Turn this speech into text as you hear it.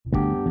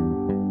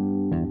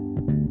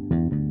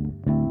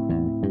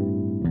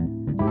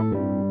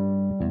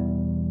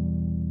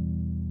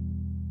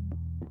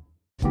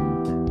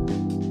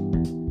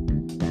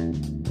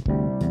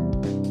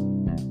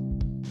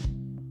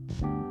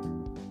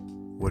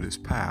what is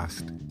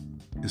past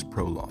is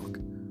prologue.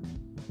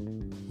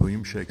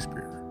 William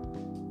Shakespeare,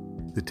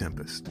 The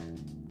Tempest.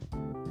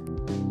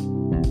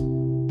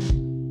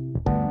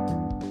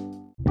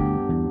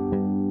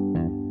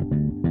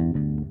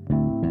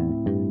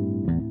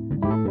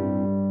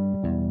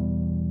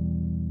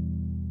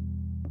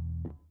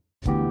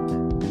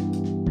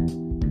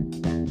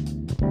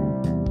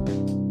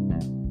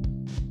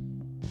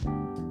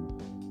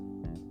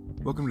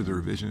 Welcome to the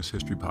Revisionist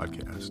History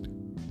Podcast,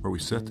 where we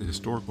set the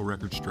historical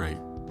record straight,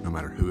 no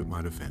matter who it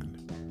might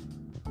offend.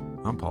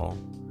 I'm Paul,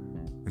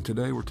 and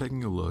today we're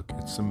taking a look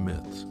at some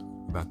myths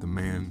about the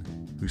man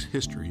whose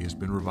history has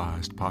been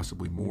revised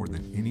possibly more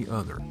than any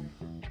other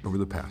over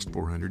the past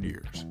 400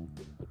 years.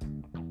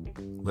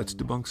 Let's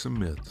debunk some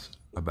myths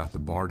about the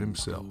bard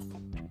himself,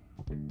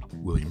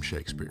 William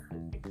Shakespeare.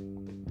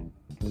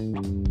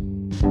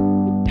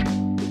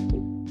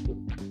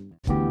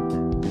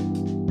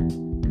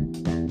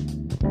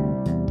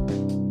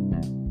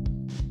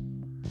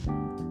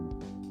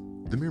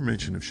 The mere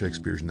mention of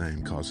Shakespeare's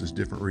name causes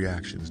different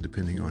reactions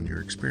depending on your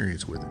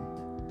experience with him,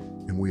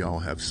 and we all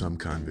have some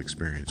kind of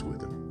experience with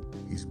him.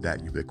 He's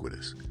that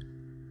ubiquitous.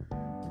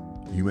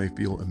 You may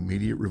feel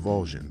immediate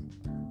revulsion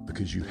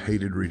because you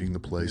hated reading the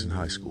plays in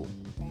high school,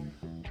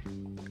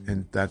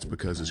 and that's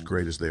because as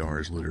great as they are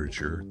as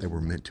literature, they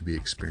were meant to be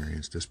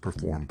experienced as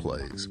performed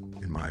plays,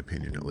 in my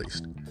opinion at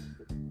least.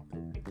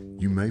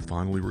 You may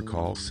fondly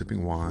recall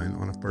sipping wine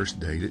on a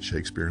first date at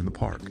Shakespeare in the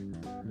Park.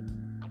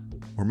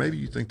 Or maybe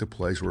you think the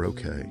plays were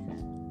okay,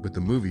 but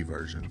the movie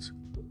versions,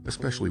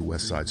 especially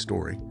West Side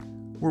Story,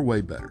 were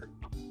way better.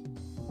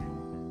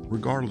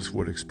 Regardless of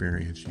what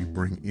experience you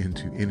bring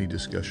into any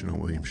discussion on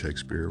William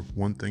Shakespeare,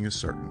 one thing is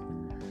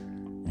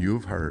certain. You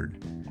have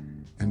heard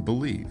and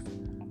believe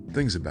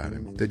things about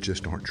him that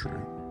just aren't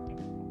true.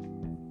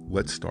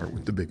 Let's start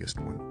with the biggest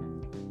one.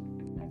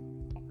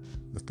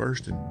 The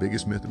first and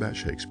biggest myth about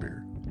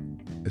Shakespeare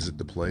is that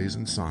the plays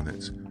and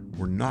sonnets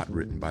were not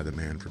written by the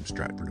man from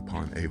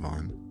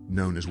Stratford-upon-Avon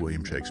known as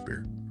William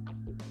Shakespeare.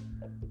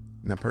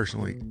 Now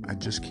personally, I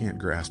just can't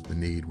grasp the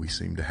need we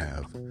seem to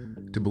have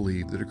to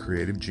believe that a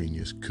creative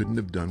genius couldn't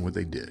have done what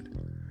they did,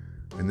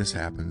 and this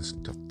happens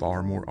to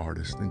far more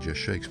artists than just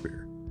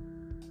Shakespeare.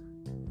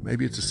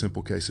 Maybe it's a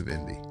simple case of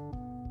envy,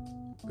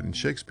 but in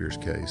Shakespeare's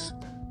case,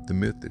 the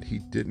myth that he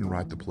didn't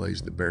write the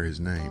plays that bear his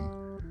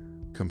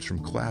name comes from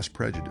class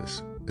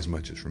prejudice as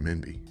much as from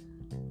envy.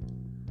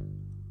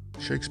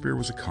 Shakespeare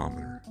was a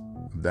commoner,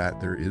 of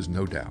that there is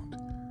no doubt.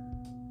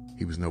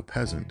 He was no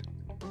peasant,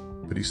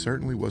 but he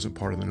certainly wasn't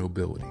part of the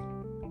nobility.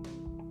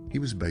 He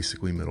was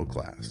basically middle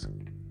class.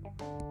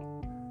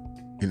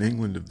 In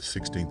England of the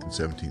 16th and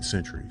 17th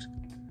centuries,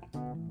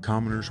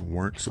 commoners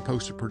weren't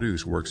supposed to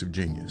produce works of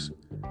genius,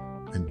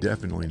 and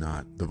definitely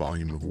not the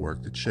volume of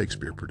work that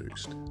Shakespeare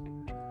produced.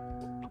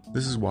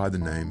 This is why the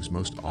names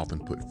most often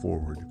put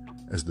forward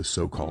as the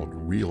so-called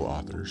real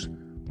authors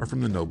are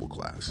from the noble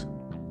class,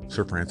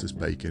 Sir Francis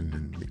Bacon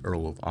and the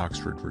Earl of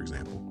Oxford, for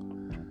example.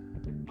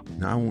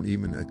 Now, I won't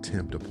even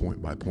attempt a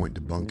point-by-point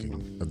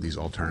debunking of these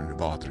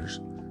alternative authors,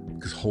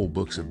 because whole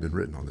books have been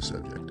written on the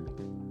subject.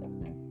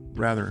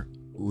 Rather,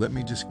 let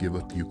me just give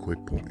a few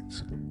quick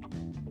points.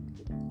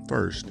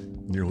 First,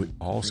 nearly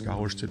all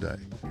scholars today,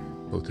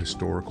 both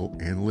historical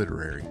and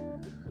literary,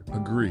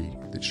 agree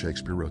that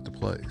Shakespeare wrote the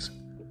plays.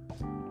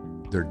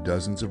 There are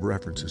dozens of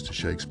references to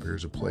Shakespeare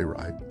as a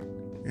playwright,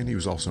 and he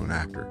was also an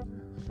actor,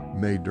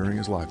 made during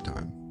his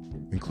lifetime,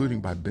 including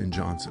by Ben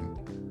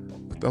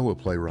Jonson, a fellow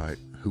playwright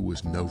who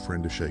was no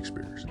friend of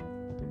Shakespeare's.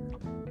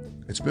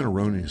 It's been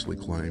erroneously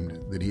claimed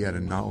that he had a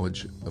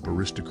knowledge of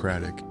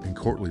aristocratic and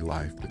courtly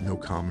life that no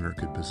commoner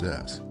could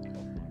possess.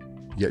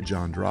 Yet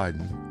John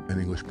Dryden, an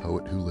English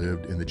poet who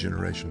lived in the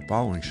generation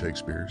following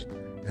Shakespeare's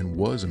and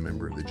was a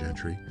member of the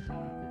gentry,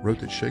 wrote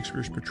that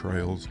Shakespeare's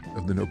portrayals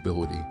of the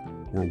nobility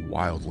were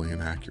wildly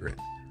inaccurate.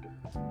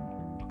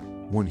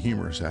 One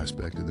humorous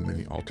aspect of the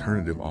many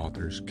alternative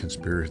authors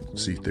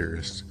conspiracy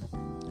theorists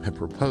have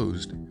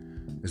proposed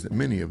is that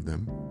many of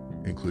them,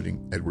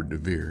 including Edward de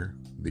Vere,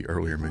 the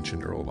earlier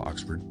mentioned Earl of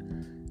Oxford,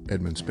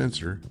 Edmund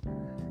Spenser,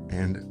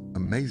 and,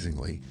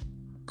 amazingly,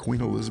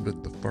 Queen Elizabeth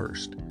I,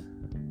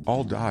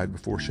 all died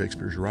before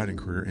Shakespeare's writing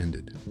career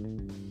ended.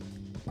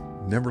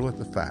 Never let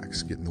the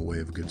facts get in the way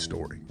of a good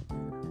story.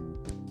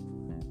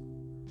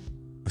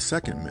 A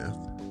second myth,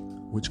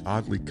 which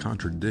oddly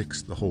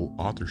contradicts the whole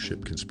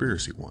authorship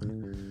conspiracy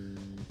one,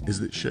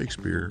 is that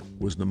Shakespeare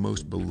was the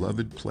most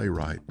beloved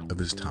playwright of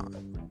his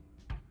time.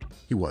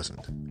 He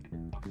wasn't.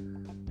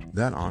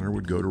 That honor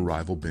would go to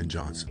rival Ben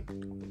Jonson,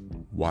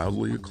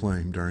 wildly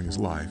acclaimed during his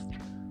life,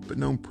 but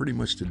known pretty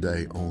much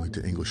today only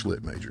to English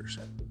lit majors.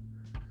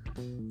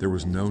 There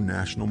was no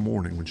national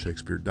mourning when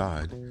Shakespeare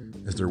died,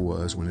 as there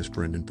was when his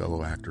friend and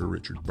fellow actor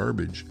Richard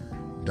Burbage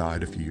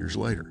died a few years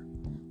later.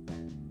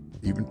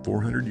 Even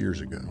 400 years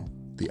ago,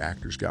 the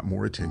actors got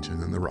more attention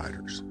than the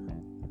writers.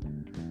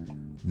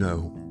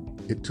 No,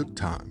 it took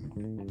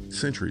time,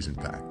 centuries in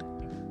fact,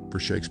 for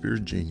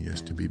Shakespeare's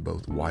genius to be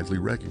both widely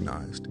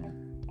recognized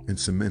and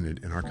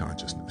cemented in our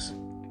consciousness.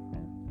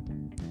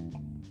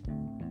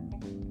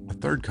 A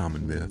third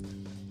common myth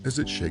is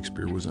that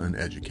Shakespeare was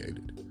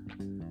uneducated.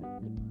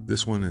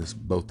 This one is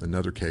both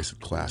another case of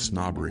class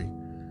snobbery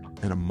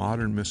and a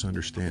modern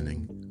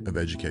misunderstanding of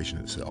education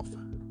itself.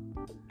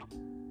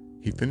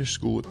 He finished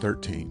school at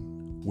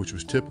 13, which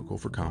was typical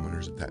for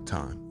commoners at that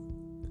time.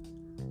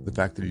 The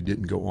fact that he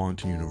didn't go on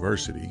to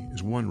university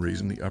is one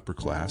reason the upper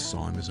class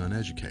saw him as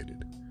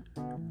uneducated.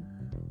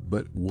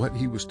 But what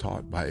he was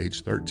taught by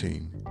age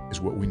 13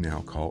 is what we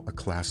now call a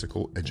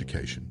classical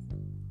education.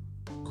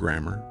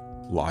 Grammar,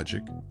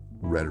 logic,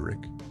 rhetoric,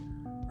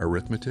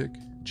 arithmetic,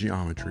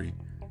 geometry,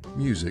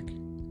 music,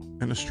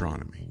 and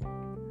astronomy.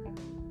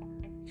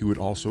 He would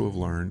also have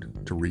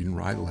learned to read and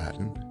write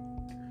Latin,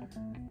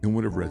 and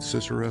would have read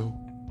Cicero,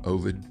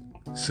 Ovid,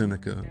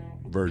 Seneca,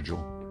 Virgil,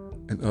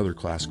 and other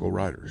classical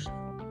writers.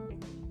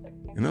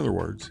 In other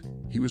words,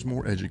 he was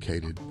more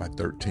educated by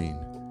 13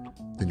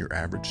 than your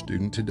average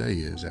student today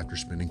is after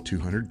spending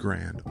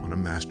 $200,000 on a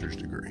master's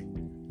degree.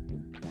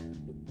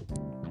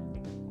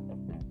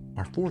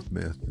 Our fourth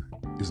myth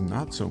is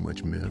not so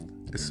much myth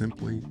as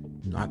simply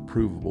not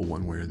provable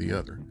one way or the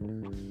other,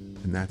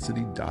 and that's that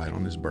he died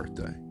on his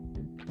birthday.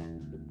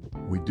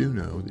 We do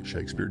know that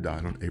Shakespeare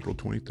died on April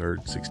 23,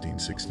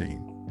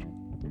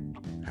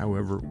 1616.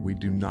 However, we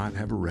do not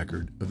have a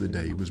record of the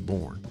day he was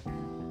born,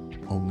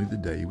 only the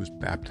day he was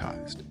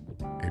baptized,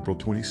 April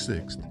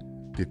 26,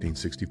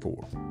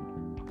 1564.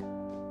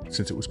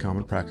 Since it was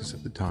common practice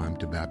at the time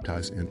to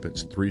baptize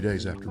infants 3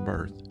 days after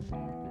birth,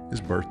 his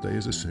birthday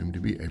is assumed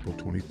to be April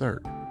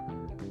 23rd,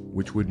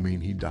 which would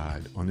mean he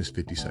died on his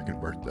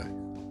 52nd birthday.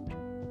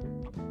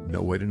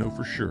 No way to know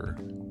for sure,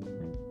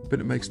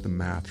 but it makes the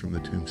math from the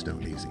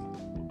tombstone easy.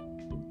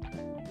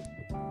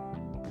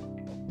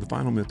 The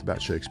final myth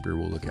about Shakespeare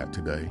we'll look at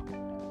today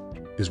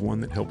is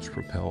one that helps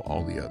propel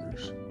all the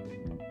others.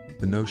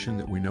 The notion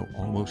that we know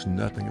almost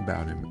nothing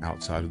about him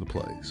outside of the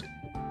plays.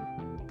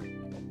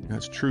 Now,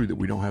 it's true that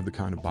we don't have the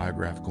kind of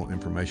biographical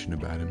information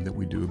about him that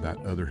we do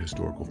about other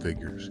historical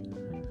figures.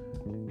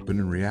 But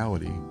in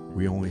reality,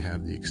 we only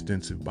have the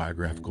extensive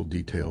biographical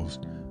details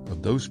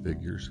of those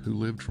figures who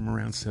lived from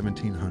around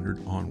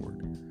 1700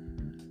 onward.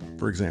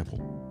 For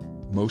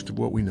example, most of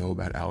what we know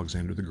about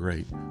Alexander the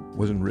Great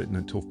wasn't written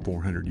until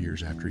 400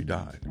 years after he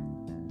died.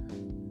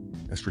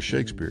 As for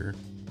Shakespeare,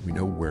 we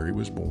know where he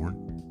was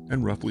born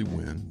and roughly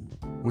when,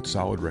 with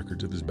solid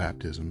records of his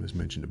baptism as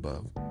mentioned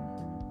above.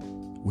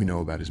 We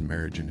know about his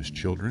marriage and his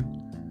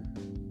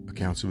children,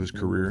 accounts of his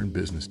career and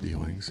business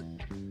dealings,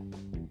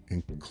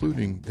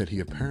 including that he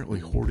apparently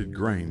hoarded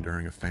grain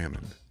during a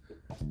famine,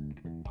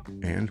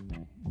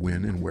 and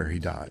when and where he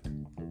died.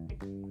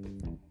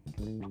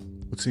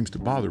 What seems to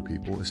bother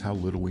people is how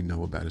little we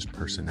know about his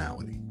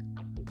personality.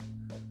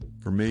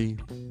 For me,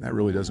 that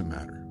really doesn't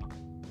matter.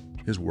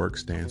 His work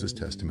stands as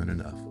testament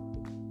enough.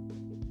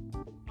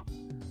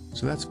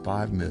 So that's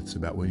 5 myths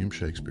about William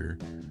Shakespeare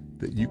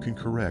that you can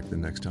correct the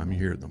next time you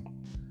hear them.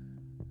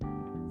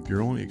 If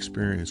your only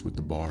experience with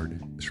the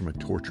Bard is from a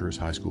torturous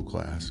high school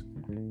class,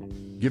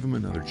 give him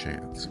another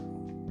chance.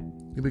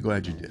 You'll be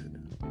glad you did.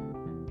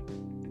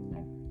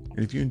 And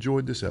if you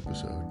enjoyed this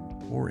episode,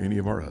 or any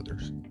of our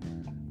others,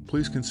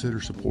 please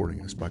consider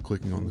supporting us by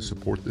clicking on the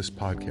Support This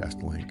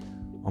Podcast link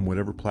on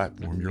whatever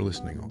platform you're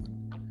listening on.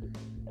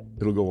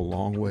 It'll go a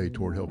long way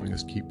toward helping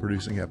us keep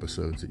producing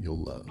episodes that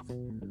you'll love.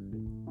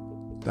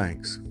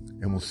 Thanks,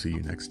 and we'll see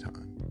you next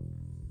time.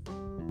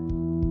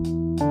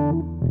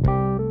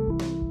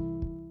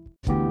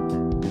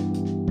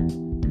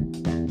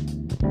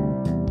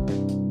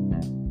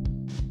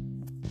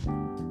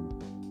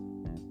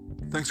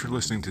 Thanks for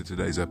listening to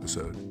today's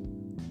episode.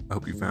 I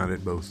hope you found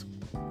it both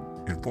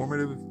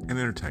informative and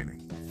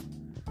entertaining.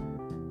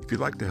 If you'd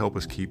like to help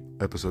us keep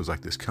episodes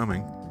like this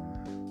coming,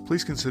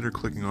 please consider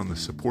clicking on the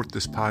Support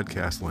This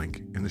Podcast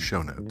link in the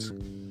show notes.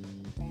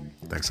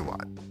 Thanks a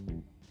lot.